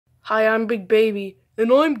Hi, I'm Big Baby.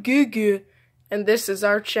 And I'm Giga. And this is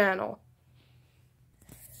our channel.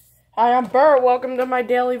 Hi, I'm Bert. Welcome to my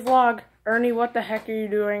daily vlog. Ernie, what the heck are you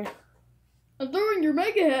doing? I'm throwing your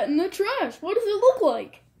mega hat in the trash. What does it look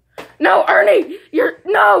like? No, Ernie!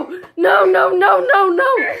 No!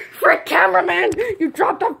 Frick cameraman! You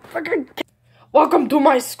dropped the frickin' Welcome to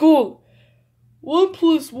my school! 1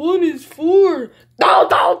 + 1 is 4! No!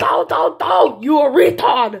 You a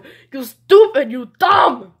retard! You stupid! You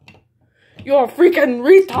dumb! You're a freaking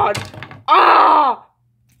retard! Ah!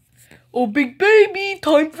 Oh, Big Baby,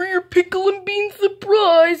 time for your pickle and bean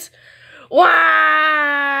surprise!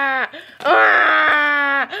 Wah!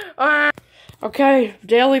 Okay,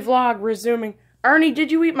 daily vlog resuming. Ernie,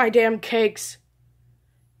 did you eat my damn cakes?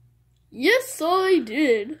 Yes, I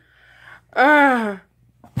did. Hello,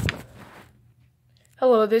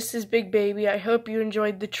 this is Big Baby. I hope you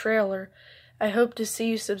enjoyed the trailer. I hope to see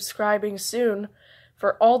you subscribing soon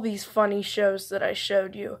for all these funny shows that I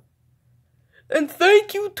showed you. And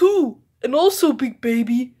thank you too. And also, Big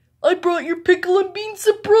Baby, I brought your pickle and bean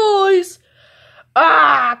surprise.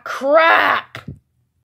 Ah, crap!